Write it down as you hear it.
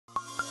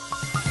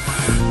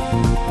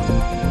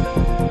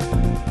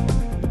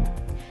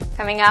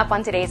Coming up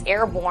on today's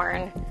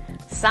Airborne,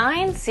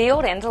 signed,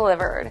 sealed, and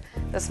delivered.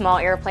 The Small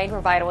Airplane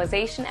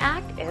Revitalization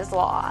Act is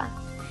law.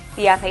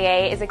 The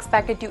FAA is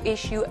expected to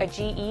issue a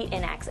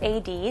GENx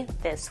AD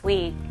this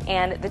week,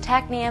 and the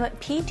Tecnam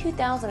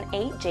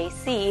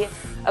P2008JC,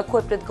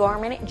 equipped with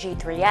Garmin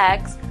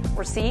G3X,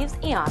 receives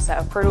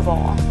EASA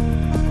approval.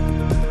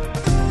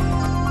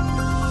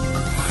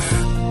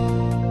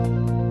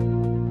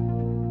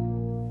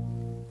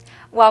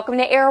 Welcome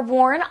to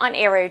Airborne on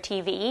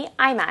Aero-TV.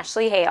 I'm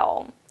Ashley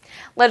Hale.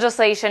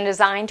 Legislation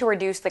designed to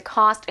reduce the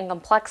cost and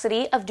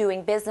complexity of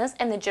doing business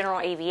in the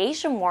general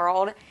aviation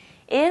world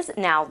is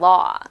now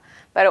law,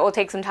 but it will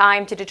take some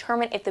time to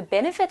determine if the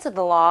benefits of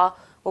the law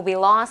will be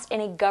lost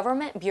in a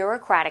government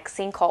bureaucratic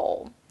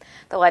sinkhole.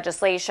 The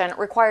legislation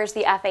requires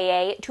the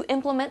FAA to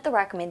implement the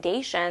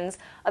recommendations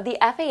of the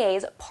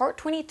FAA's Part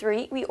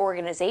 23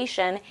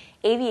 Reorganization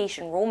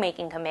Aviation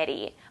Rulemaking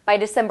Committee by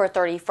December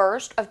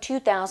 31st of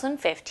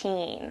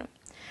 2015.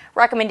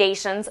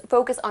 Recommendations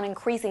focus on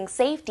increasing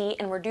safety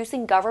and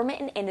reducing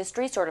government and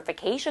industry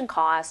certification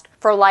costs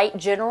for light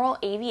general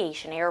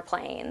aviation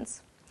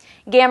airplanes.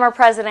 GAMR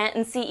President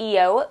and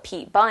CEO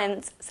Pete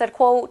Bunce said,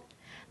 quote,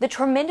 "The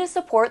tremendous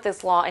support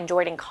this law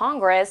enjoyed in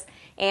Congress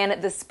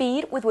and the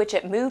speed with which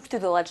it moved through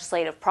the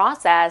legislative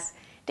process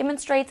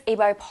demonstrates a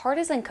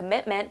bipartisan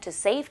commitment to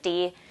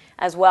safety,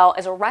 as well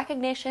as a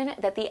recognition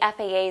that the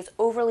FAA's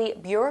overly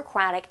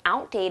bureaucratic,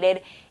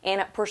 outdated,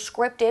 and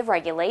prescriptive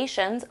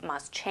regulations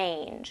must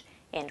change,"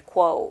 end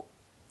quote.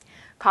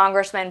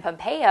 Congressman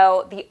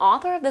Pompeo, the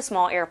author of the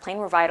Small Airplane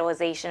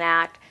Revitalization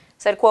Act,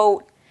 said,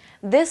 quote,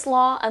 "This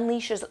law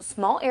unleashes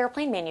small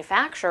airplane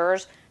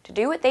manufacturers to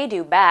do what they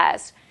do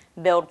best,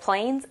 build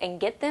planes and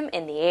get them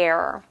in the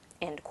air,"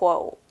 end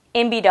quote.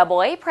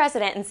 NBAA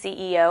President and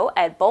CEO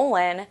Ed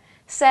Bolin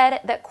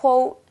said that,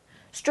 quote,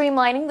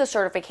 "Streamlining the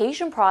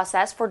certification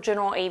process for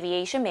general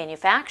aviation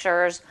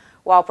manufacturers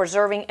while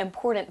preserving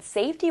important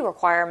safety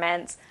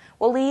requirements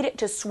will lead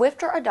to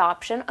swifter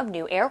adoption of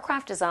new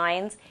aircraft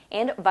designs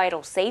and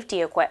vital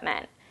safety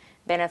equipment,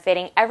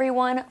 benefiting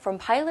everyone from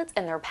pilots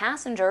and their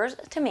passengers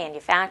to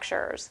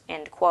manufacturers,"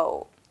 end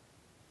quote.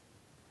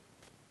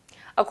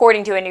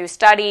 According to a new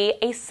study,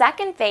 a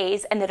second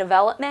phase in the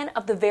development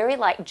of the very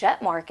light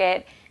jet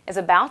market is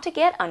about to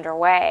get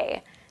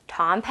underway.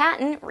 Tom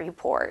Patton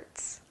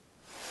reports.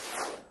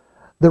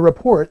 The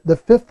report, the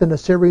fifth in a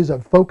series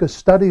of focused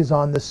studies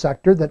on this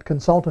sector that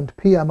consultant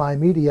PMI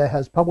Media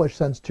has published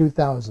since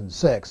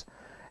 2006,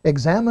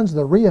 examines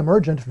the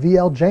re-emergent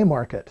VLJ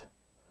market.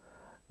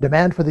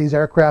 Demand for these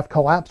aircraft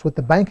collapsed with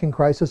the banking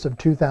crisis of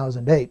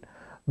 2008,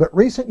 but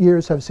recent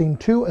years have seen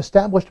two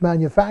established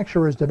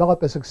manufacturers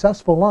develop a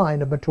successful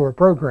line of mature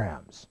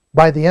programs.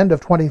 By the end of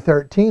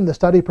 2013, the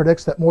study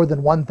predicts that more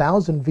than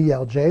 1,000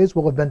 VLJs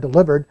will have been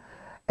delivered,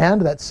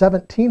 and that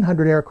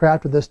 1,700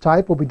 aircraft of this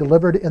type will be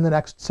delivered in the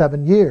next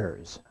 7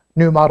 years.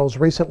 New models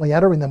recently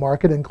entering the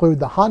market include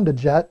the Honda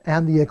Jet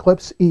and the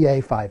Eclipse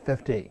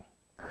EA550.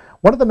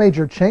 One of the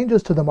major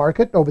changes to the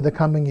market over the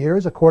coming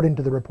years, according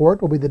to the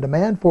report, will be the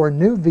demand for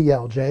new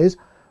VLJs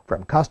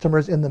from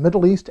customers in the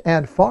Middle East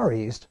and Far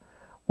East,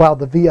 while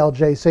the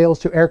VLJ sales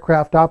to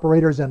aircraft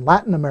operators in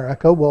Latin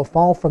America will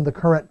fall from the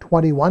current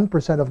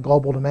 21% of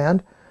global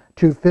demand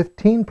to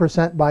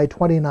 15% by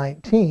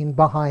 2019,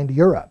 behind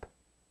Europe.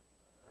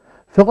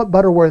 Philip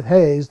Butterworth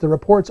Hayes, the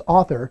report's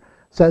author,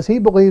 says he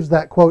believes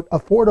that, quote,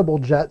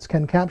 affordable jets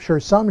can capture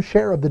some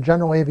share of the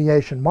general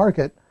aviation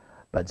market,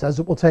 but says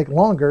it will take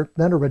longer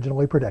than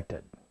originally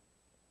predicted.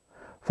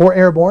 For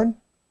Airborne,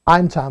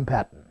 I'm Tom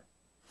Patton.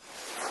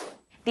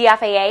 The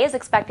FAA is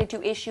expected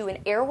to issue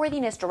an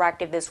airworthiness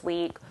directive this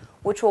week,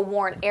 which will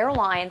warn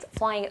airlines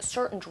flying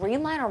certain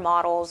Dreamliner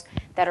models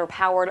that are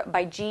powered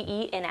by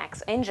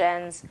GENx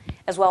engines,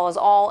 as well as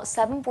all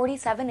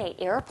 747-8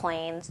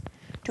 airplanes,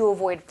 to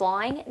avoid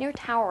flying near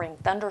towering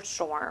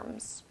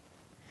thunderstorms.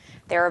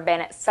 There have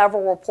been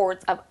several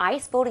reports of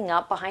ice building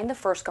up behind the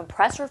first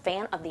compressor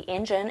fan of the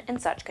engine in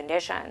such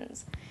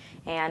conditions,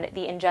 and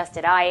the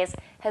ingested ice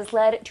has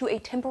led to a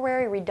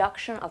temporary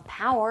reduction of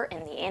power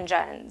in the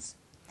engines.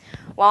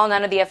 While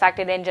none of the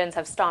affected engines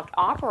have stopped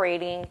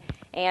operating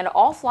and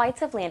all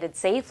flights have landed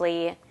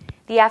safely,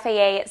 the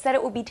FAA said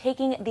it will be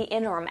taking the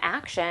interim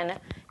action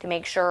to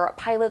make sure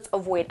pilots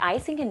avoid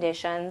icing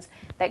conditions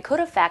that could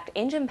affect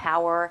engine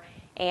power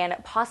and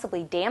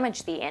possibly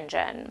damage the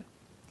engine.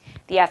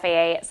 The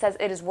FAA says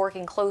it is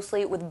working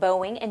closely with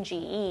Boeing and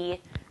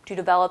GE to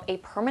develop a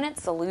permanent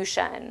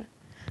solution.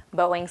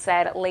 Boeing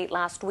said late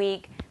last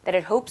week that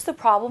it hopes the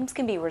problems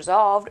can be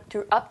resolved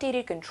through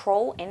updated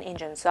control and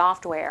engine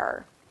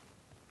software.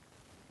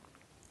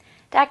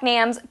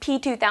 Tecnam's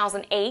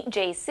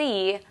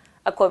P2008JC,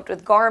 equipped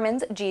with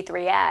Garmin's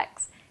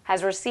G3X,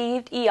 has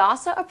received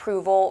EASA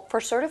approval for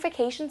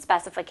certification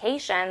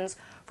specifications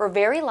for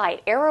very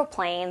light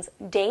aeroplanes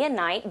day and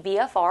night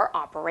VFR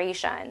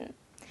operation.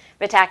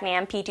 The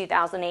Tecnam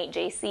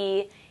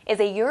P2008JC is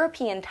a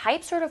European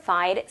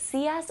type-certified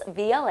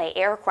CS-VLA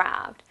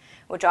aircraft,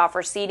 which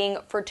offers seating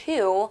for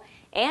two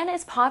and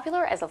is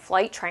popular as a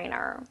flight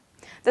trainer.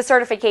 The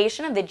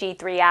certification of the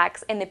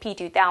G3X and the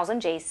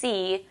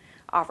P2000JC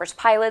offers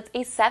pilots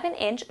a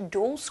 7-inch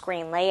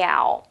dual-screen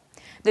layout.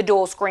 The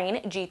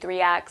dual-screen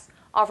G3X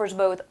offers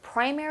both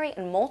primary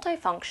and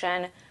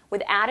multifunction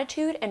with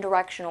attitude and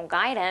directional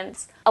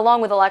guidance,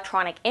 along with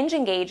electronic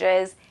engine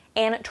gauges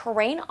and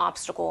terrain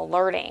obstacle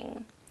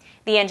alerting.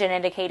 The engine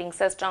indicating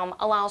system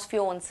allows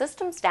fuel and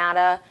systems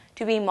data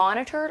to be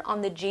monitored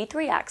on the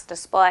G3X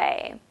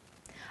display.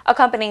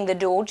 Accompanying the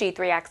dual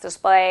G3X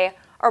display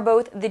are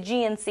both the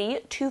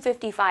GNC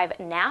 255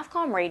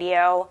 NAVCOM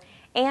radio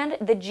and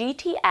the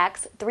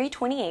GTX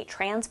 328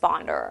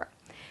 transponder,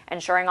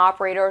 ensuring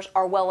operators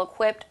are well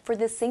equipped for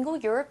the Single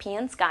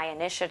European Sky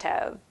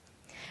initiative.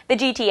 The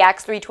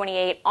GTX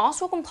 328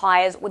 also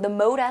complies with the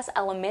Mode S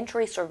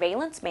elementary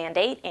surveillance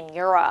mandate in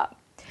Europe.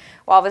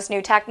 While this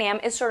new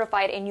Tecnam is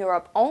certified in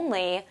Europe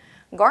only,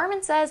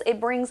 Garmin says it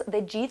brings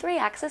the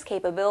G3X's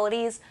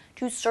capabilities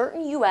to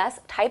certain U.S.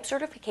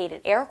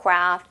 type-certificated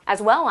aircraft,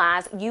 as well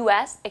as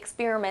U.S.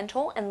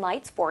 experimental and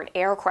light sport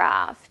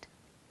aircraft.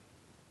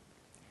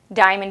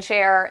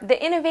 DiamondShare,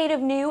 the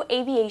innovative new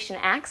aviation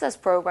access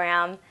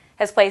program,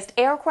 has placed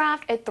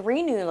aircraft at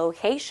 3 new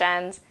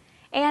locations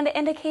and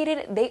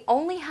indicated they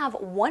only have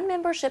 1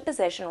 membership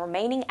position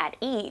remaining at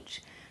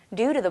each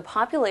due to the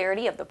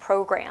popularity of the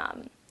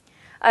program.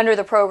 Under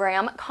the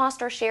program,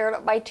 costs are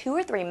shared by 2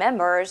 or 3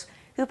 members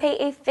who pay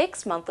a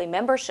fixed monthly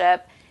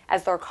membership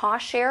as their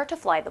cost share to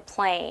fly the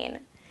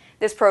plane.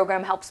 This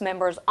program helps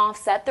members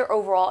offset their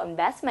overall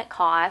investment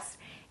costs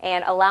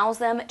and allows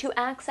them to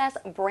access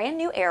brand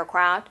new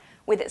aircraft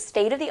with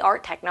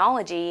state-of-the-art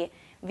technology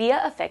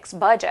via a fixed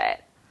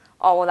budget,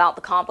 all without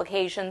the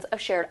complications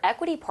of shared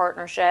equity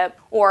partnership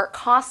or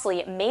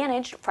costly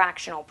managed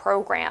fractional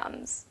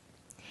programs.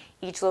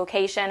 Each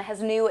location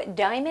has new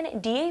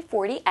Diamond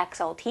DA40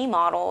 XLT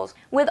models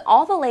with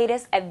all the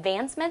latest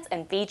advancements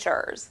and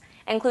features,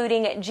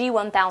 including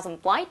G1000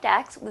 flight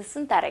decks with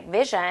synthetic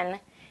vision,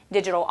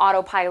 digital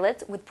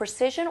autopilots with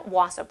precision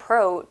WAAS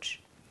approach.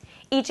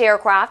 Each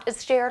aircraft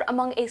is shared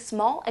among a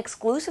small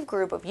exclusive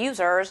group of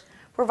users,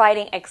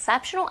 providing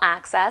exceptional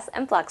access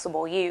and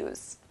flexible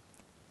use.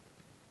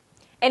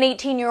 An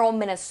 18-year-old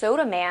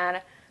Minnesota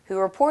man who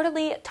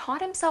reportedly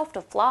taught himself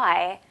to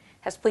fly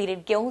has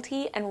pleaded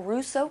guilty in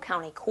Russo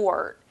County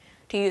Court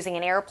to using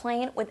an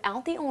airplane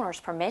without the owner's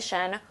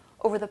permission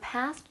over the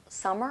past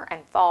summer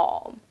and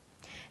fall.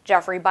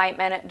 Jeffrey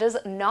Beitman does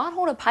not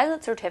hold a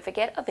pilot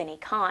certificate of any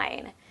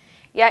kind,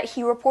 yet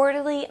he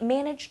reportedly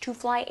managed to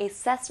fly a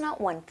Cessna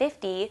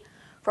 150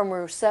 from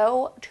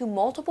Russo to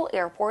multiple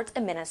airports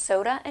in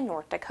Minnesota and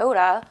North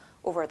Dakota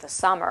over the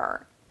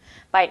summer.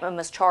 Beitman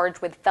was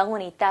charged with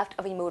felony theft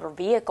of a motor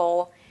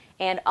vehicle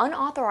and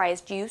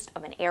unauthorized use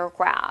of an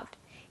aircraft.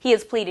 He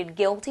has pleaded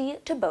guilty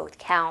to both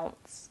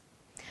counts.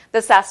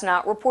 The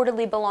Cessna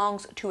reportedly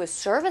belongs to a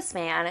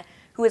serviceman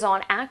who is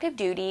on active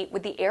duty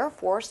with the Air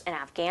Force in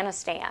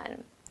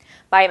Afghanistan.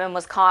 Beitman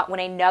was caught when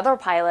another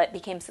pilot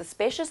became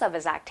suspicious of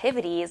his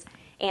activities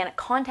and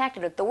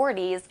contacted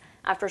authorities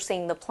after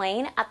seeing the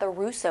plane at the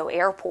Russo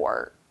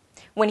airport.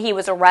 When he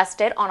was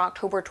arrested on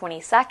October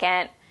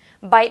 22nd,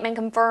 Beitman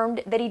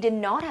confirmed that he did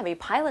not have a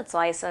pilot's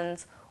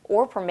license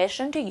or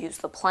permission to use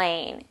the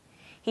plane.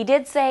 He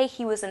did say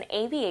he was an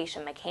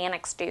aviation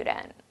mechanics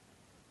student.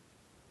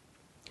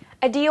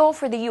 A deal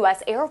for the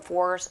U.S. Air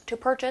Force to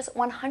purchase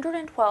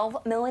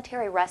 112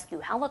 military rescue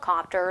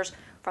helicopters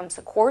from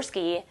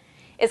Sikorsky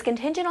is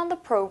contingent on the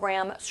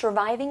program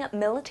surviving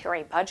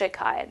military budget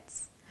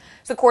cuts.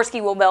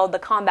 Sikorsky will build the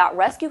combat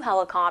rescue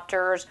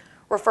helicopters,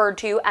 referred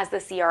to as the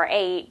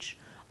CRH,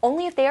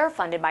 only if they are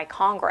funded by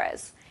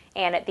Congress,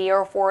 and the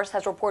Air Force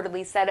has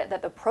reportedly said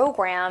that the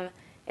program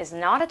is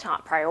not a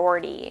top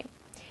priority.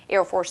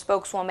 Air Force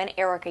spokeswoman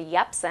Erica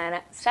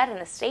Yepsen said in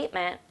a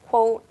statement,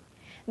 quote,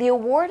 "The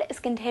award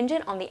is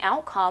contingent on the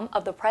outcome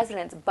of the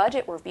President's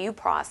budget review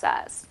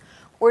process,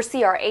 where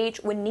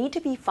CRH would need to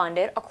be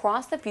funded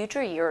across the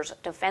future years'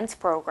 defense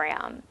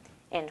program,"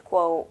 end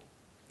quote.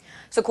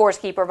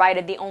 Sikorsky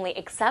provided the only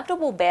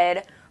acceptable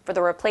bid for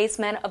the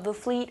replacement of the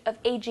fleet of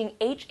aging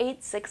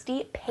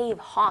H-860 Pave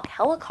Hawk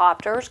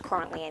helicopters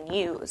currently in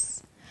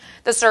use.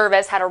 The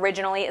service had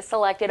originally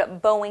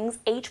selected Boeing's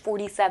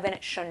H-47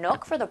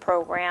 Chinook for the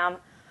program,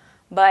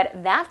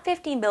 but that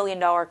 $15 billion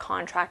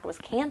contract was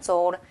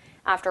canceled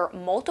after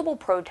multiple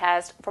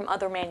protests from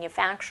other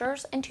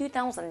manufacturers in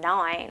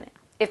 2009.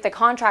 If the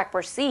contract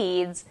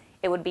proceeds,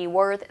 it would be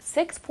worth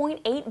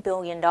 $6.8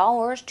 billion to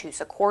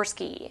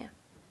Sikorsky.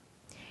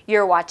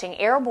 You're watching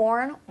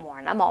Airborne. More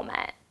in a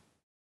moment.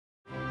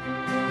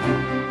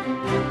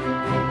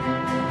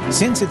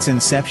 Since its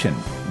inception,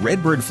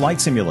 Redbird Flight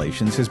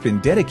Simulations has been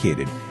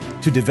dedicated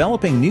to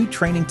developing new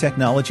training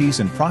technologies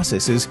and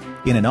processes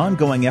in an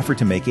ongoing effort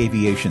to make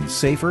aviation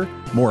safer,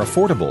 more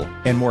affordable,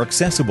 and more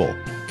accessible.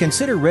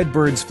 Consider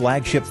Redbird's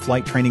flagship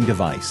flight training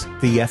device,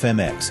 the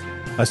FMX,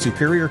 a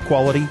superior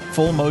quality,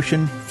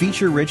 full-motion,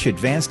 feature-rich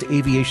advanced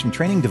aviation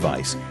training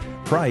device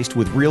priced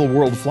with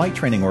real-world flight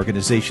training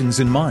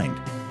organizations in mind.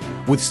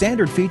 with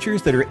standard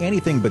features that are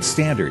anything but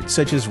standard,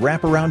 such as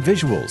wraparound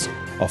visuals,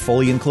 a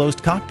fully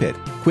enclosed cockpit,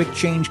 quick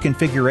change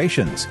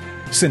configurations,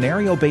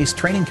 scenario-based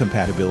training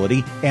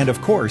compatibility, and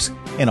of course,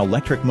 an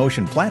electric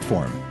motion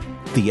platform.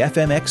 The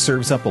FMX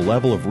serves up a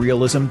level of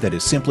realism that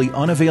is simply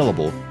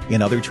unavailable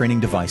in other training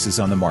devices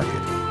on the market.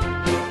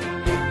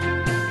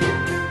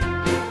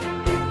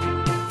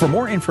 For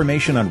more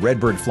information on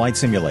Redbird flight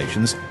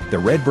simulations, the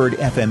Redbird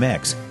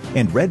FMX,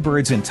 and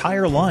Redbird's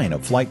entire line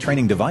of flight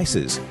training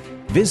devices,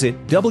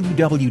 visit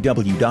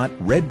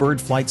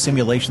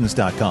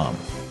www.redbirdflightsimulations.com.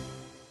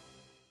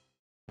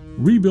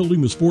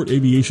 Rebuilding the sport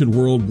aviation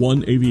world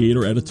one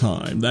aviator at a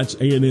time. That's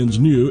A&N's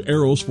new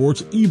Aero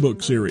Sports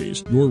ebook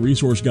series, your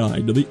resource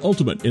guide to the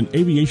ultimate in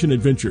aviation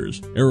adventures.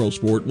 Aero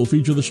Sport will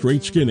feature the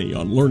straight skinny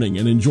on learning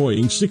and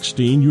enjoying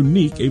 16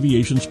 unique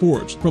aviation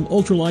sports, from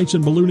ultralights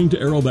and ballooning to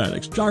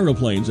aerobatics,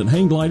 gyroplanes and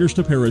hang gliders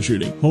to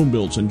parachuting, home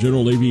builds and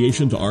general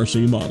aviation to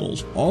RC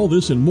models. All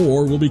this and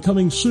more will be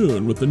coming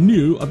soon with the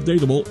new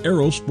updatable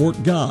Aero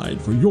Sport guide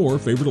for your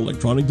favorite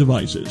electronic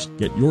devices.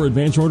 Get your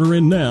advance order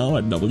in now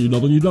at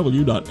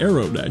www.aero-sport.net.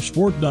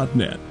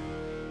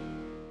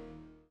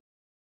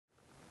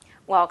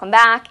 Welcome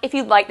back. If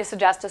you'd like to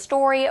suggest a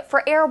story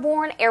for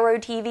Airborne,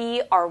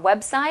 Aero-TV, our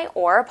website,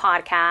 or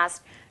podcast,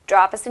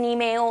 drop us an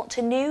email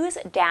to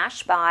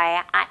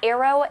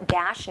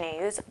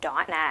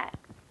news-by@aero-news.net.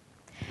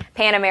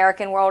 Pan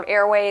American World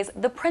Airways,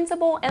 the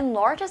principal and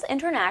largest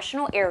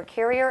international air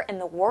carrier in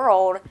the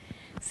world,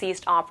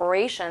 ceased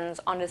operations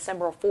on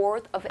December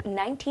 4th of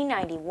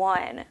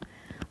 1991.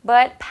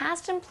 But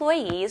past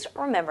employees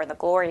remember the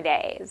glory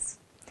days.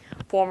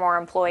 Former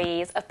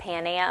employees of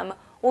Pan Am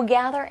will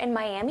gather in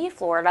Miami,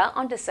 Florida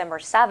on December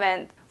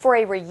 7th for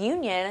a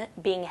reunion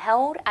being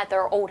held at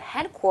their old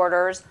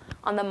headquarters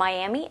on the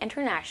Miami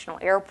International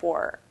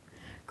Airport,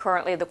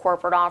 currently the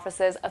corporate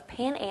offices of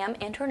Pan Am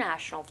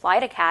International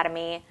Flight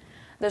Academy,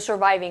 the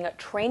surviving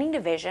training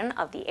division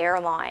of the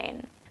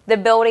airline. The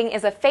building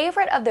is a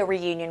favorite of the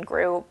reunion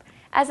group,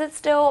 as it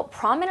still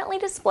prominently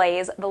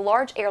displays the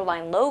large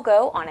airline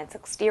logo on its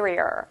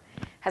exterior,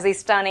 has a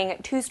stunning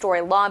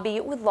two-story lobby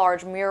with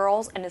large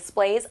murals and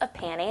displays of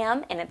Pan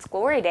Am in its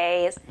glory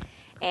days,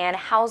 and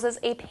houses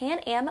a Pan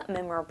Am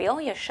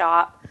memorabilia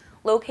shop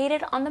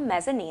located on the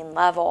mezzanine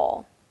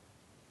level.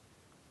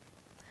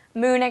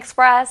 Moon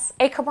Express,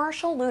 a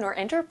commercial lunar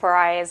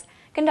enterprise,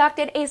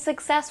 conducted a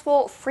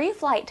successful free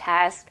flight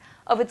test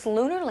of its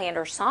lunar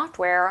lander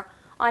software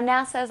on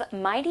NASA's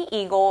Mighty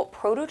Eagle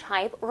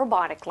prototype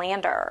robotic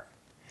lander.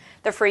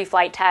 The free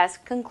flight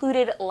test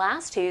concluded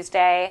last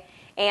Tuesday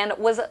and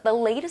was the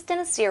latest in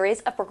a series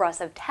of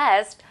progressive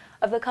tests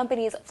of the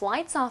company's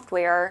flight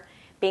software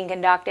being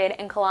conducted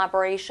in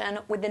collaboration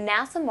with the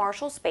NASA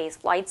Marshall Space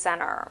Flight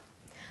Center.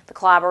 The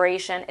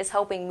collaboration is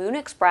helping Moon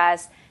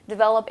Express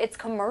develop its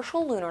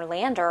commercial lunar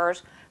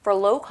landers for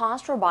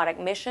low-cost robotic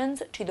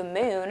missions to the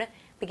moon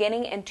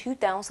beginning in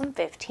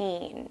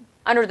 2015.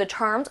 Under the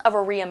terms of a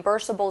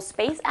reimbursable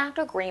Space Act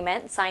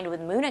agreement signed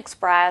with Moon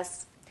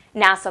Express,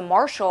 NASA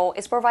Marshall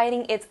is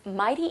providing its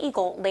Mighty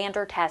Eagle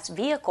lander test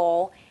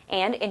vehicle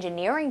and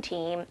engineering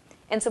team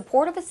in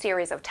support of a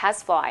series of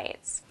test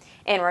flights.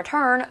 In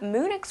return,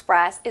 Moon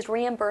Express is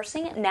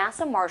reimbursing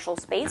NASA Marshall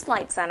Space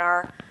Flight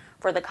Center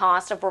for the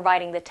cost of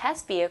providing the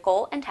test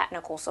vehicle and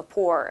technical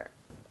support.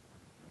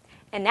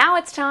 And now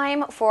it's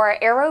time for our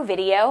Aero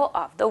video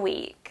of the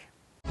week.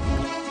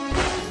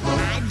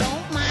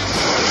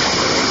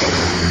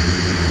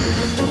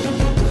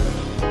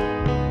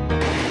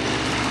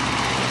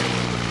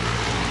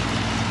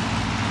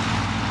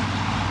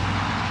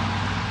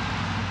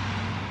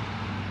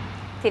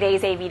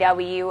 Today's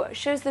AVW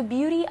shows the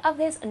beauty of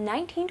this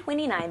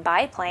 1929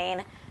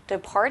 biplane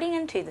departing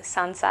into the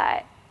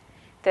sunset.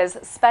 This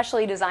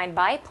specially designed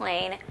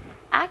biplane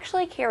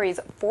actually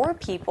carries 4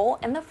 people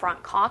in the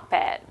front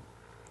cockpit.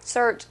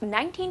 Search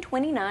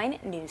 1929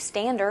 New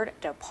Standard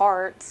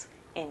departs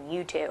in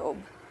YouTube.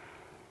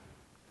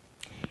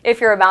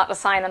 If you're about to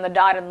sign on the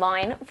dotted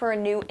line for a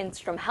new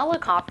Enstrom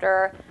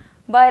helicopter,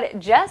 but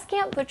just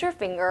can't put your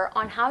finger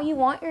on how you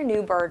want your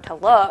new bird to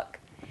look,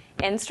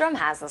 Enstrom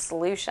has a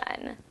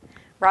solution.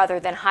 Rather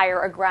than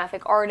hire a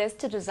graphic artist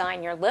to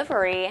design your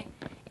livery,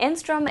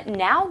 Enstrom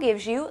now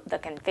gives you the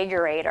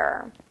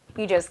configurator.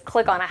 You just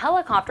click on a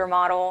helicopter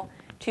model,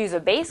 choose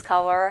a base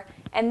color,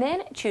 and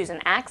then choose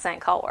an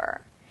accent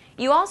color.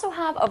 You also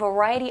have a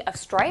variety of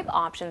stripe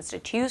options to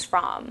choose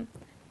from.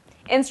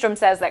 Enstrom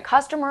says that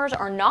customers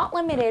are not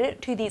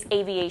limited to these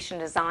aviation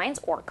designs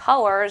or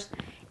colors,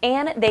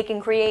 and they can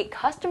create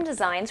custom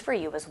designs for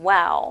you as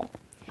well.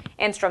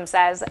 Enstrom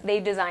says they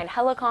designed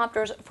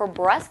helicopters for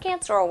breast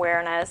cancer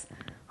awareness,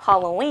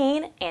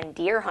 Halloween, and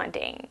deer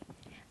hunting.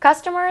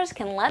 Customers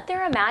can let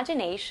their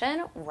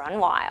imagination run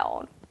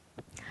wild.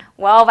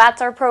 Well,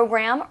 that's our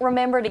program.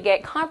 Remember to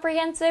get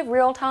comprehensive,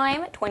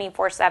 real-time,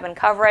 24/7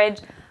 coverage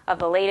of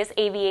the latest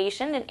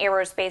aviation and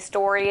aerospace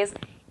stories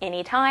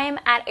anytime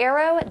at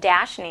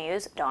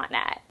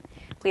aero-news.net.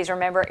 Please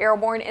remember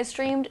Airborne is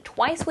streamed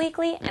twice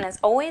weekly and is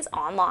always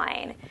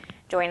online.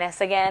 Join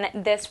us again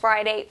this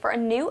Friday for a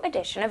new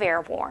edition of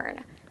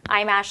Airborne.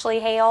 I'm Ashley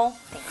Hale.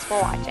 Thanks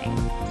for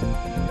watching.